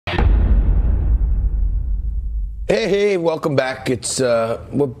Hey, welcome back.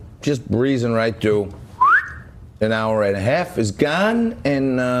 We're just breezing right through. An hour and a half is gone,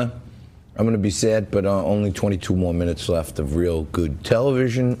 and I'm going to be sad, but only 22 more minutes left of real good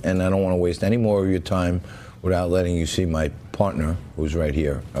television, and I don't want to waste any more of your time without letting you see my partner, who's right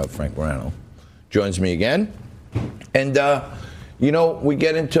here, Frank Morano, joins me again. And, we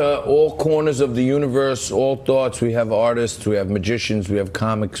get into all corners of the universe, all thoughts. We have artists, we have magicians, we have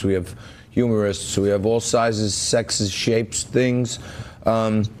comics, we have humorists, we have all sizes, sexes, shapes, things.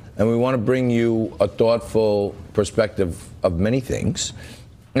 And we want to bring you a thoughtful perspective of many things.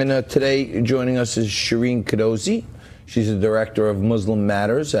 And today, joining us is Shireen Qudosi. She's the director of Muslim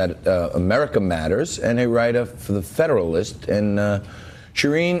Matters at America Matters and a writer for The Federalist. And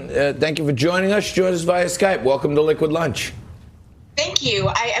Shireen, thank you for joining us. She joins us via Skype. Welcome to Liquid Lunch. Thank you.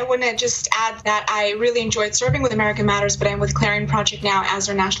 I want to just add that I really enjoyed serving with America Matters, but I'm with Clarion Project now as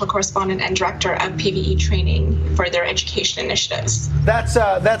their national correspondent and director of PVE training for their education initiatives. That's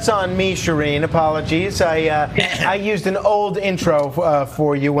on me, Shireen. Apologies. I used an old intro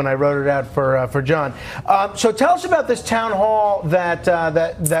for you when I wrote it out for John. So tell us about this town hall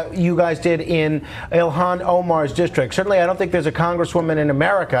that you guys did in Ilhan Omar's district. Certainly, I don't think there's a congresswoman in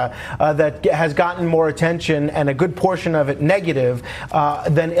America that has gotten more attention, and a good portion of it negative,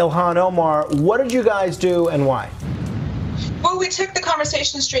 than Ilhan Omar. What did you guys do and why? Well, we took the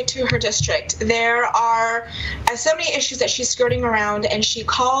conversation straight to her district. There are so many issues that she's skirting around, and she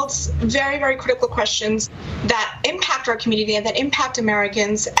calls very, very critical questions that impact our community and that impact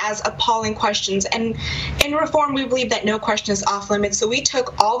Americans as appalling questions. And in reform, we believe that no question is off limits. So we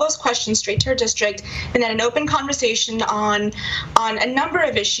took all those questions straight to her district and had an open conversation on a number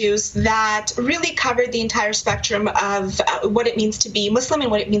of issues that really covered the entire spectrum of what it means to be Muslim and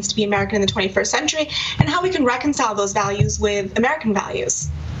what it means to be American in the 21st century, and how we can reconcile those values with American values.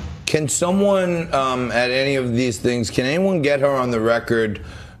 Can someone at any of these things, can anyone get her on the record,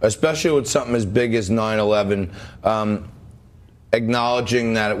 especially with something as big as 9/11,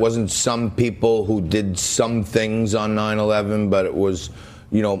 acknowledging that it wasn't some people who did some things on 9/11, but it was,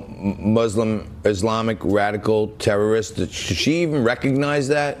 Muslim, Islamic, radical terrorists? Should she even recognize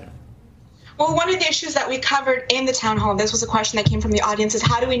that? Well, one of the issues that we covered in the town hall, this was a question that came from the audience, is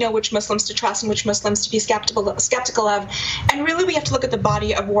how do we know which Muslims to trust and which Muslims to be skeptical of? And really, we have to look at the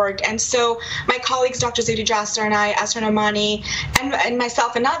body of work. And so my colleagues, Dr. Zuhdi Jasser and I, Asra Nomani, and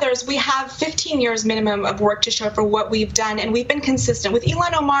myself and others, we have 15 years minimum of work to show for what we've done. And we've been consistent. With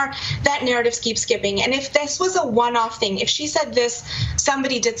Ilhan Omar, that narrative keeps skipping. And if this was a one-off thing, if she said this,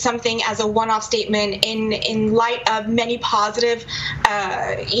 somebody did something as a one-off statement in light of many positive,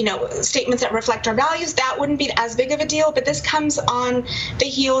 statements that reflect our values, that wouldn't be as big of a deal. But this comes on the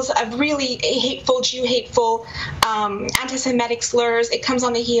heels of really hateful, Jew-hateful, anti-Semitic slurs. It comes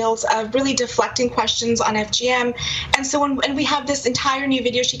on the heels of really deflecting questions on FGM. And so when we have this entire new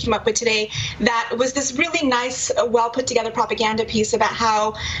video she came up with today that was this really nice, well put together propaganda piece about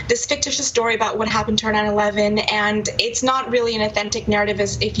how this fictitious story about what happened to her 9/11, and it's not really an authentic narrative,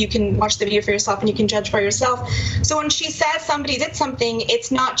 as if you can watch the video for yourself and you can judge for yourself. So when she says somebody did something,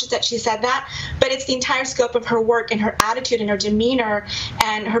 it's not just that she said that, but it's the entire scope of her work and her attitude and her demeanor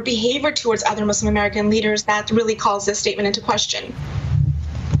and her behavior towards other Muslim American leaders that really calls this statement into question.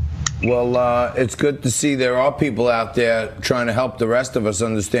 Well, it's good to see there are people out there trying to help the rest of us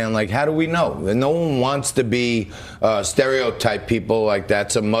understand, like, how do we know? And no one wants to be stereotype people like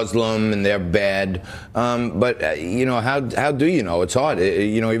that's a Muslim and they're bad. But how do you know? It's hard.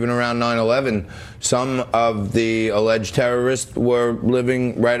 Even around 9/11, some of the alleged terrorists were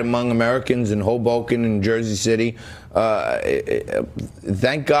living right among Americans in Hoboken and Jersey City.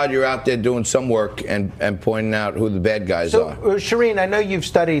 Thank God you're out there doing some work and pointing out who the bad guys are. Shireen, I know you've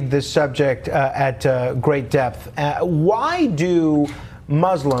studied this subject at great depth. Why do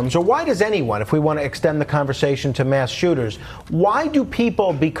Muslims, or why does anyone, if we want to extend the conversation to mass shooters, why do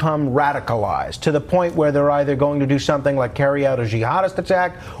people become radicalized to the point where they're either going to do something like carry out a jihadist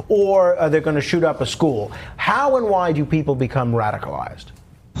attack or they're going to shoot up a school? How and why do people become radicalized?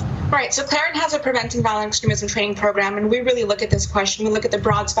 Right. So Clarion has a preventing violent extremism training program, and we really look at this question. We look at the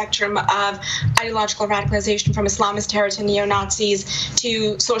broad spectrum of ideological radicalization, from Islamist terror to neo-Nazis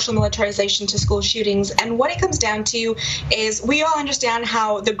to social militarization to school shootings. And what it comes down to is we all understand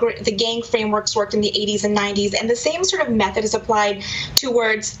how the gang frameworks worked in the 80s and 90s, and the same sort of method is applied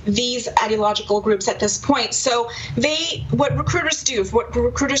towards these ideological groups at this point. So what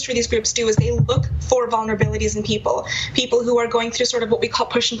recruiters for these groups do is they look for vulnerabilities in people who are going through sort of what we call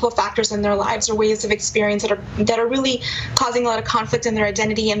push and pull factors in their lives or ways of experience that are really causing a lot of conflict in their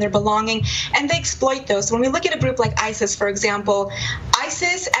identity and their belonging, and they exploit those. So when we look at a group like ISIS, for example,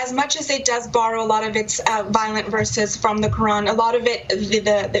 ISIS, as much as it does borrow a lot of its violent verses from the Quran, a lot of it,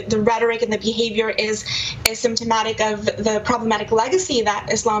 the rhetoric and the behavior is symptomatic of the problematic legacy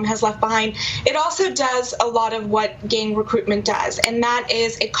that Islam has left behind. It also does a lot of what gang recruitment does, and that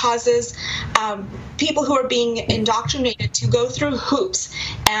is it causes people who are being indoctrinated to go through hoops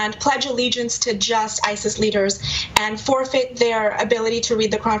and pledge allegiance to just ISIS leaders and forfeit their ability to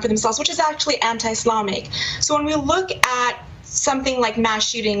read the Quran for themselves, which is actually anti-Islamic. So when we look at something like mass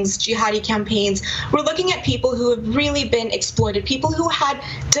shootings, jihadi campaigns, we're looking at people who have really been exploited, people who had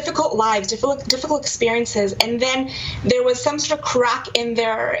difficult lives, difficult experiences, and then there was some sort of crack in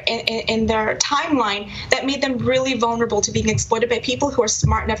their timeline that made them really vulnerable to being exploited by people who are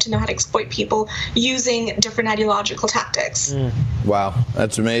smart enough to know how to exploit people using different ideological tactics. Wow,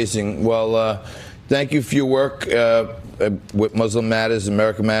 that's amazing. Well, thank you for your work with Muslim Matters,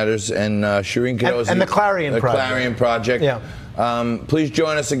 America Matters, and Shireen Qudosi. And the Clarion Project. Clarion Project. Yeah. Please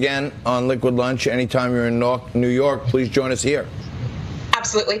join us again on Liquid Lunch. Anytime you're in New York, please join us here.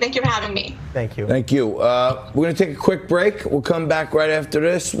 Absolutely. Thank you for having me. Thank you. Thank you. We're going to take a quick break. We'll come back right after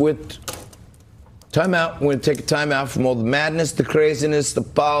this with time out. We're going to take a time out from all the madness, the craziness, the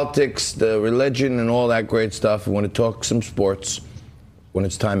politics, the religion, and all that great stuff. We want to talk some sports when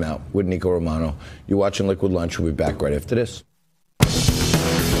it's time out with Nico Romano. You're watching Liquid Lunch. We'll be back right after this.